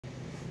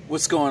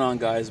What's going on,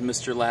 guys?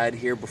 Mr. Ladd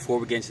here. Before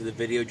we get into the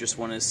video, just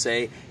want to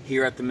say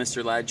here at the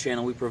Mr. Ladd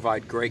channel we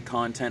provide great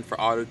content for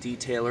auto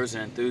detailers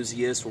and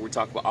enthusiasts where we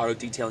talk about auto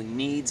detailing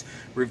needs,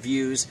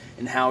 reviews,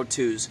 and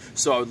how-tos.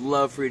 So I would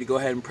love for you to go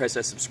ahead and press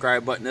that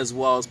subscribe button as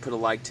well as put a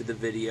like to the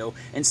video.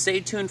 And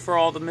stay tuned for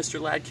all the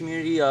Mr. Ladd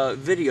community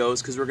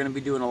videos, because we're going to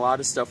be doing a lot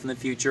of stuff in the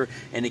future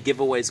and a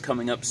giveaway is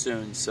coming up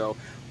soon. So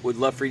would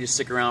love for you to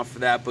stick around for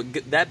that.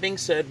 But that being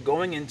said,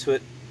 going into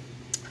it,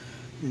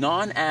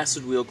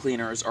 non-acid wheel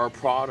cleaners are a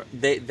product.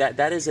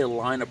 That is a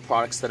line of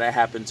products that I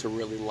happen to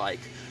really like.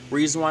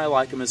 Reason why I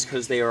like them is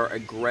because they are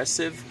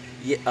aggressive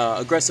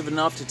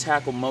enough to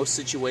tackle most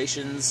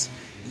situations,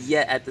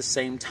 yet at the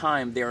same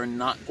time they are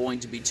not going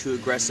to be too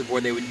aggressive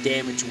where they would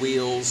damage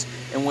wheels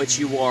in which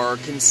you are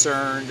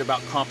concerned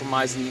about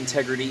compromising the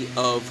integrity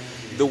of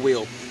the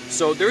wheel.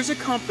 So there's a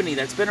company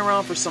that's been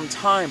around for some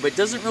time but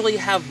doesn't really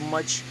have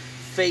much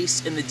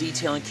face in the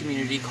detailing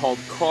community called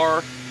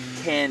Car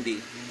Candy.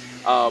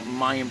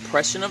 My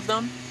impression of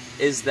them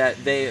is that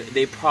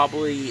they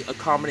probably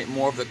accommodate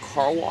more of the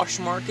car wash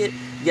market,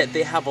 yet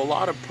they have a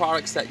lot of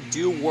products that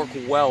do work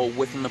well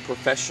within the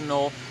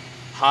professional,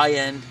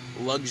 high-end,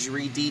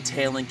 luxury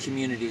detailing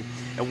community.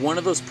 And one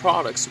of those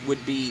products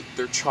would be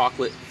their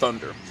Chocolate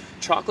Thunder.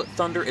 Chocolate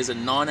Thunder is a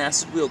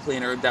non-acid wheel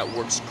cleaner that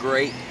works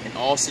great in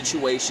all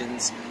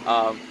situations,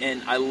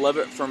 and I love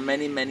it for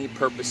many, many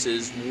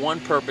purposes. One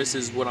purpose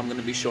is what I'm going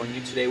to be showing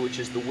you today, which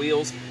is the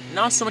wheels.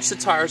 Not so much the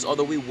tires,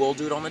 although we will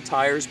do it on the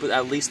tires, but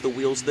at least the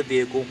wheels of the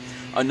vehicle.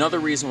 Another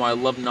reason why I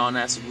love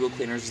non-acid wheel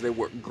cleaners is they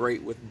work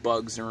great with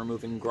bugs and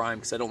removing grime,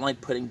 because I don't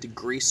like putting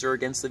degreaser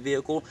against the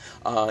vehicle,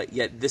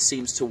 yet this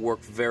seems to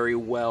work very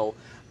well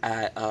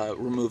at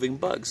removing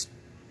bugs.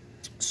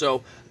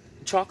 So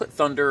Chocolate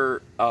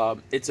Thunder,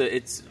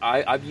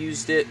 I've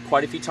used it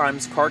quite a few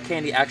times. Car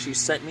Candy actually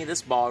sent me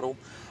this bottle,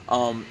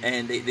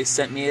 and they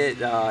sent me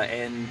it,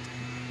 and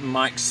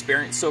my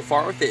experience so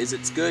far with it is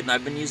it's good, and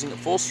I've been using it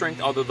full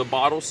strength, although the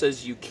bottle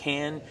says you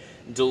can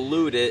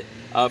dilute it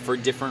for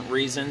different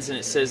reasons, and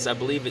it says, I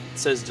believe it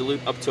says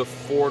dilute up to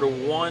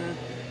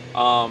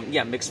 4:1.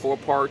 Yeah, mix 4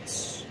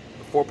 parts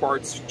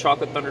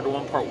Chocolate Thunder to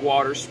 1 part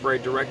water,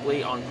 sprayed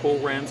directly on cool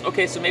rims.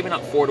 Okay, so maybe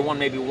not 4:1,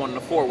 maybe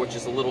 1:4, which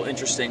is a little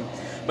interesting,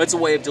 but it's a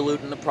way of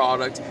diluting the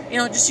product. You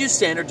know, just use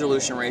standard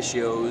dilution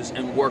ratios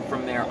and work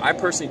from there. I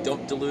personally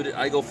don't dilute it.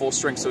 I go full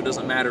strength, so it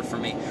doesn't matter for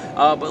me.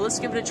 But let's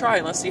give it a try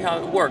and let's see how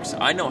it works.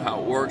 I know how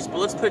it works, but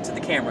let's put it to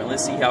the camera and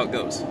let's see how it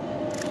goes.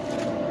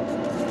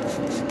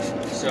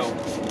 So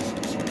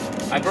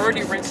I've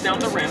already rinsed down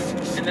the rim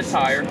and the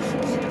tire.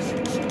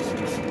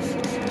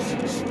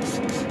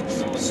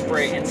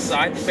 Spray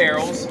inside the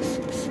barrels.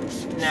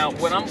 Now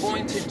what I'm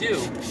going to do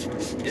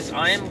is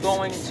I am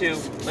going to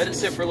let it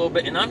sit for a little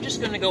bit, and I'm just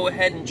going to go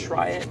ahead and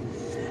try it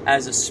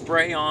as a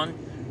spray on,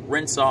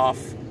 rinse off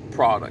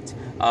product.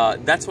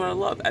 That's what I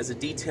love as a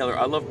detailer.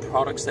 I love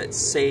products that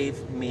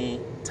save me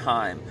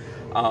time.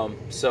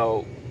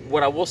 So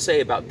what I will say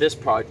about this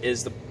product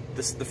is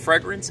the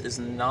fragrance is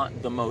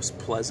not the most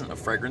pleasant of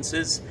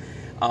fragrances.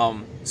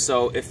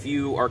 So if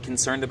you are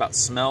concerned about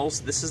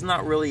smells, this is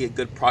not really a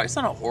good product. It's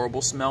not a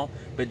horrible smell,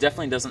 but it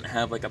definitely doesn't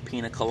have like a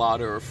pina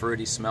colada or a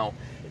fruity smell.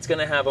 It's going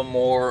to have a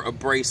more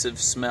abrasive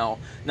smell.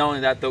 Not only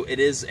that though, it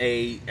is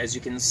as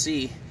you can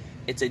see,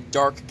 it's a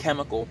dark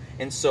chemical,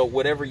 and so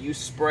whatever you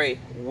spray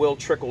will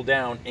trickle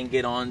down and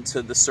get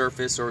onto the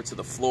surface or to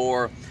the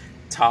floor,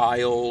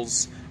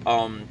 tiles,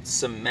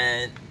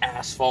 cement,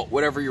 asphalt,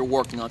 whatever you're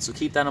working on. So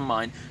keep that in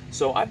mind.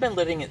 So I've been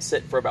letting it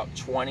sit for about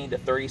 20 to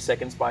 30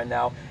 seconds by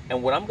now,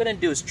 and what I'm going to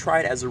do is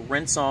try it as a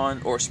rinse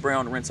on or spray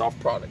on rinse off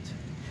product.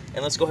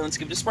 And let's go ahead and let's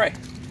give it a spray.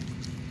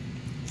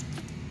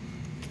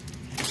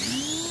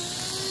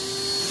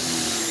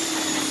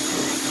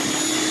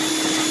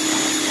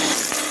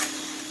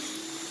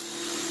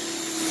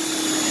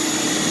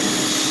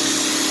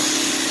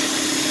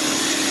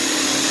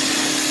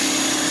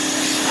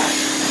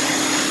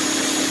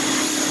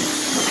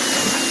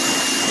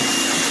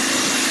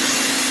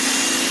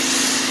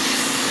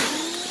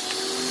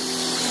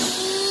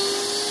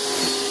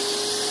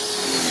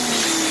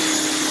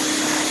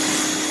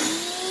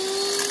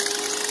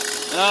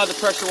 The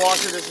pressure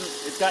washer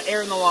doesn't, it's got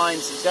air in the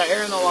lines. It's got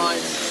air in the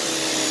lines.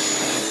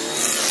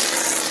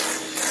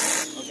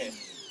 Okay,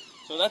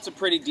 so that's a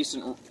pretty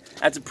decent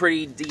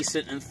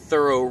and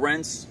thorough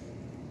rinse.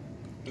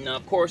 Now,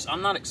 of course,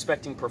 I'm not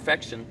expecting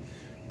perfection,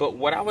 but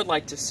what I would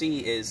like to see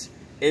is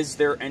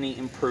there any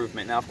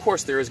improvement? Now, of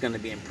course, there is going to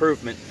be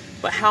improvement,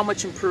 but how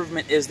much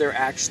improvement is there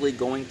actually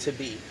going to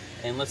be?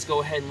 And let's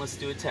go ahead and let's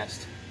do a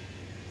test.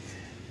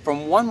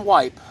 From one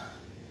wipe,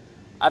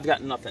 I've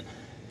got nothing.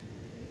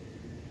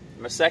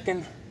 From a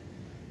second,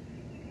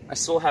 I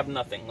still have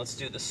nothing. Let's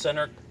do the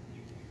center.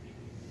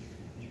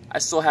 I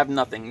still have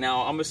nothing.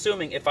 Now, I'm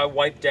assuming if I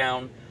wipe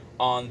down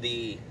on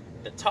the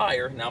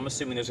tire, now I'm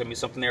assuming there's going to be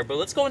something there, but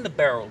let's go in the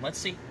barrel. Let's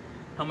see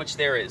how much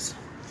there is.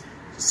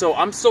 So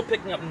I'm still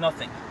picking up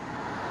nothing.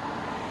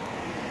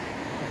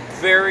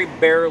 Very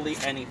barely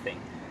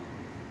anything.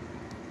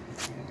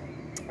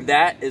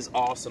 That is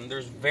awesome.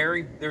 There's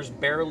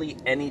barely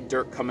any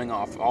dirt coming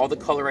off. All the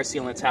color I see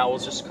on the towel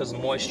is just because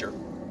of moisture.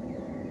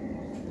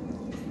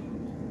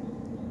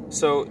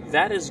 So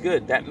that is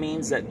good. That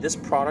means that this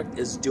product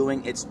is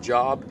doing its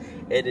job.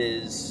 It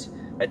is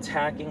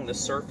attacking the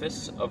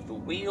surface of the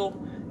wheel.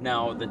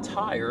 Now the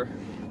tire,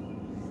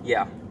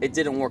 yeah, it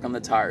didn't work on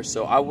the tire,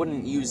 so I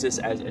wouldn't use this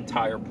as a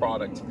tire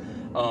product.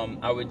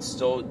 I would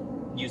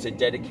still use a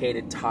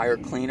dedicated tire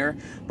cleaner,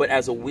 but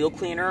as a wheel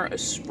cleaner, a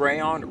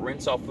spray-on,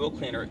 rinse-off wheel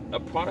cleaner, a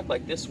product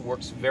like this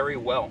works very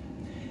well.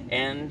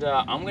 And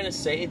I'm gonna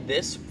say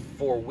this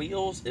for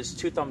wheels is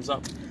 2 thumbs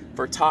up.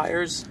 For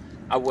tires,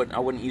 I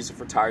wouldn't use it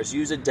for tires.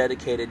 Use a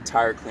dedicated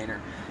tire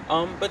cleaner.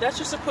 But that's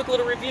just a quick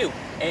little review.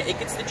 And it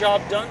gets the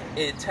job done.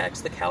 It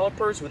attacks the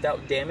calipers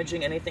without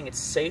damaging anything. It's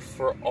safe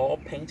for all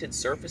painted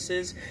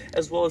surfaces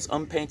as well as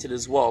unpainted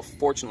as well.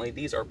 Fortunately,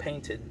 these are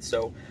painted,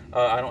 so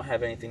I don't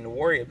have anything to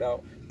worry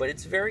about. But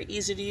it's very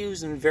easy to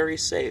use and very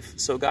safe.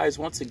 So guys,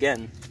 once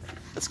again,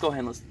 let's go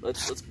ahead and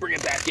let's bring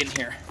it back in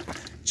here.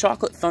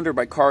 Chocolate Thunder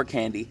by Car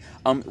Candy.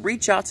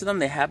 Reach out to them.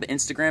 They have an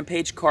Instagram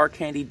page, Car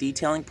Candy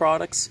Detailing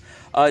Products.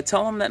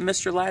 Tell them that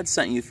Mr. Ladd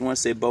sent you. If you want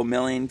to say Bo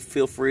Million,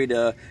 feel free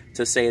to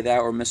say that,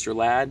 or Mr.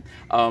 Ladd.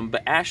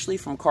 But Ashley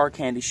from Car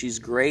Candy, she's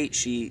great.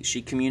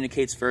 She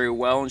communicates very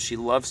well, and she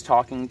loves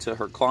talking to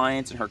her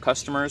clients and her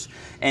customers.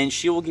 And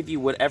she will give you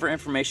whatever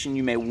information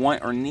you may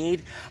want or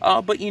need.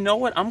 But you know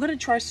what? I'm going to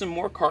try some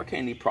more Car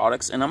Candy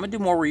products, and I'm going to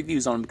do more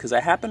reviews on them because I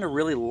happen to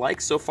really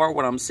like so far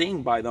what I'm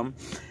seeing by them.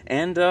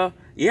 And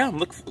yeah, I'm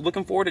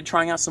looking forward to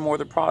trying out some more of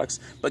their products.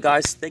 But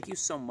guys, thank you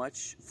so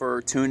much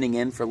for tuning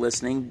in, for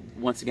listening.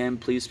 Once again,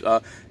 please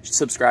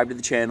subscribe to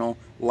the channel,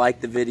 like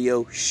the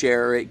video,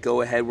 share it,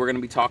 go ahead. We're going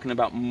to be talking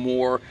about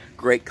more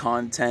great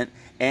content,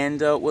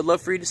 and would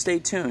love for you to stay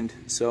tuned.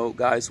 So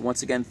guys,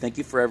 once again, thank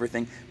you for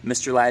everything.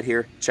 Mr. Ladd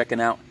here,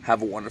 checking out.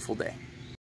 Have a wonderful day.